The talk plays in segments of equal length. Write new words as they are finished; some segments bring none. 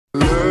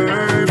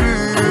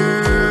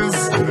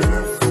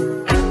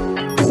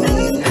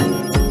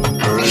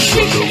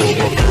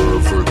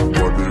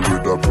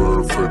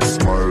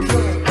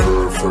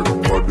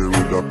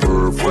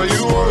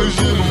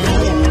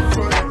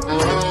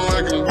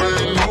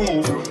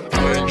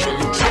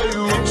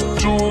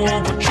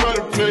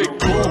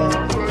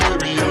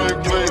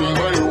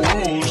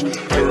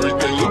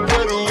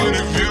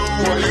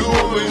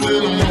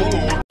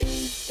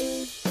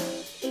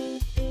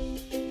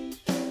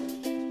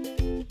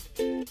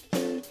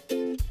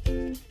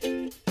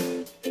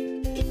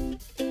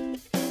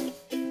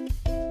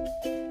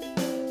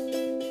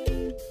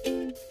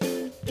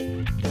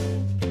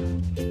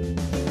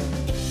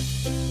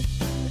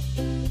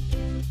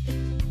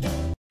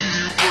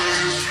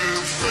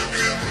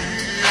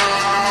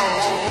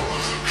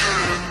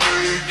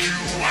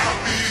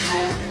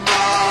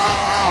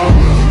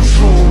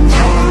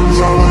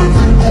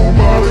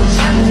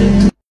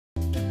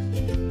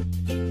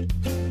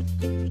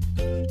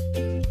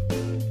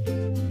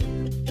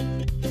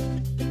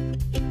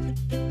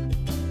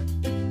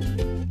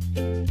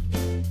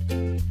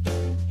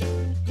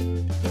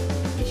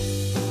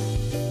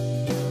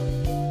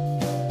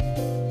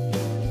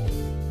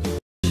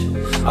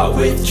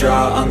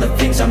withdraw on the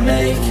things I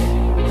make.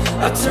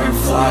 I turn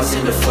flaws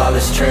into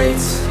flawless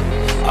traits.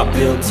 I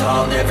build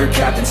tall, never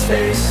capped in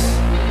space.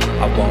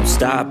 I won't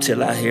stop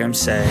till I hear him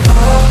say, oh,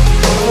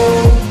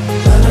 oh,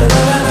 la la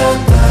la la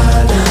la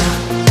la,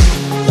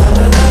 la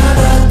la la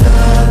la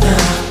la la,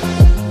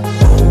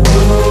 oh,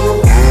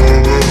 oh,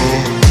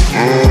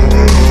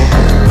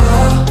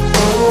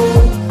 oh,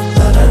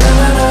 la la la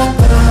la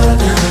la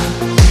la,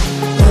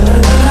 la la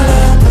la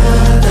la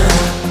la,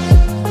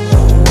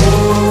 oh,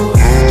 oh,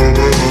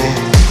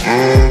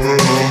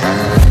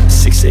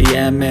 6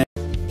 a.m.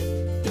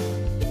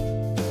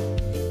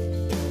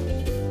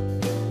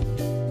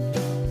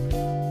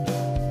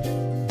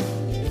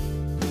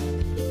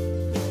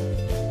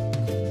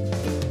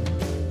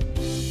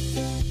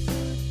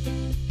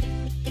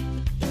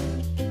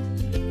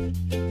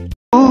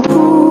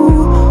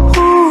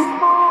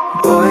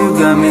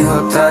 Got me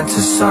hooked onto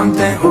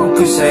something. Who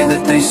could say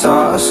that they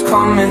saw us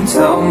coming?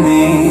 Tell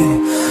me,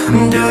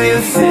 do you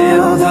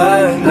feel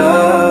that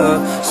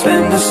love?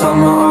 Spend a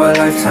summer or a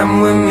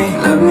lifetime with me.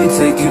 Let me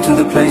take you to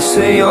the place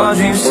of your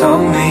dreams. Tell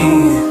me,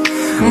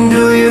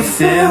 do you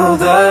feel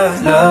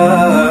that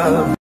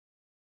love?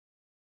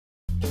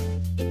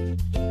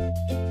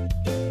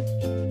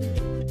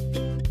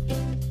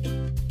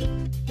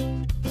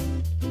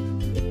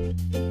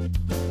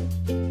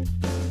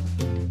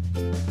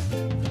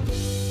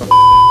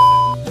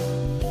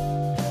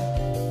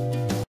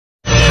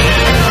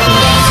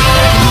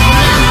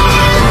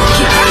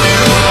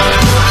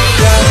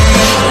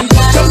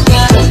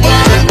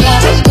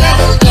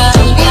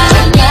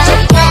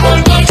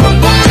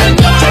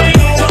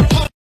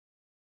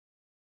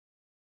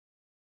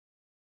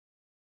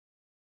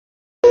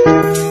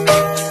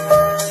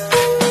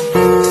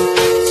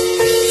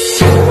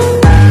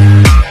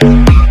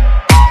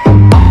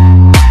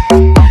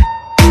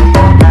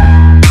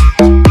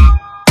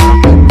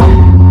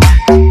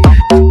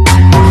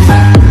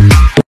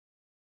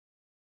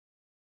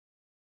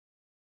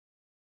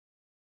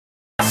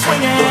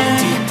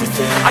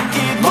 I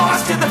get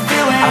lost in the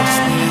feeling. I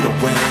just need a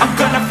win. I'm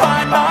gonna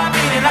find my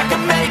meaning. I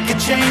can make a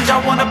change. I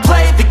wanna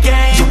play the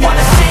game. You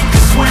wanna sink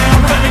or swim?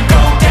 I'm gonna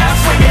go down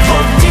swinging.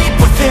 Look deep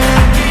within.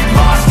 I get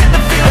lost in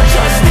the feeling.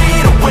 Just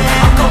need a win.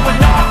 I'm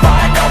going off.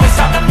 I know it's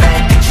time to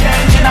make a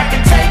change, and I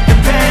can take the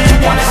pain. You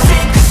wanna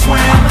sink or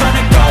swim? I'm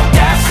gonna go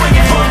down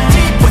swinging. Look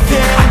deep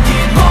within. I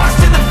get lost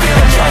in the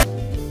feeling. Just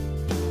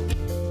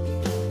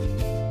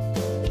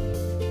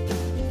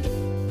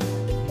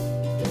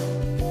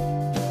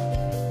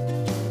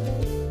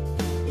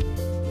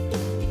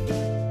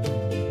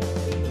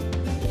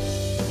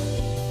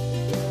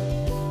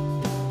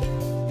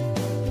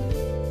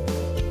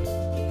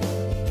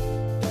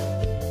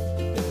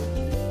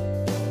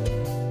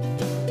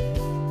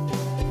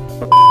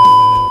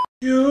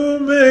you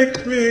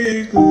make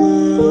me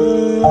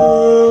glow,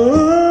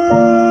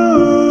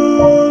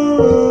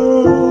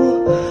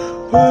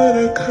 but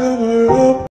I cover up.